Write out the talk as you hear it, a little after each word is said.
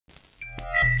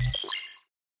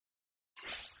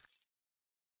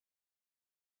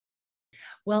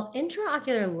Well,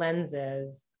 intraocular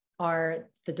lenses are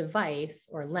the device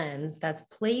or lens that's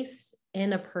placed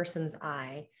in a person's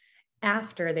eye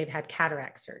after they've had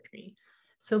cataract surgery.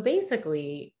 So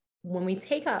basically, when we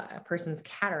take out a person's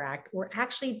cataract, we're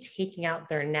actually taking out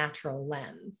their natural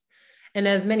lens. And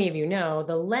as many of you know,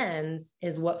 the lens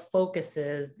is what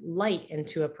focuses light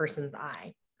into a person's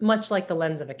eye, much like the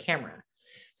lens of a camera.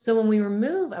 So when we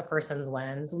remove a person's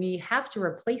lens, we have to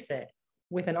replace it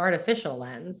with an artificial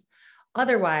lens.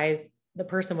 Otherwise, the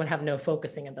person would have no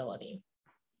focusing ability.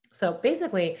 So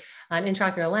basically, an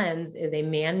intraocular lens is a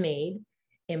man-made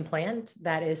implant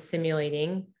that is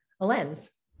simulating a lens.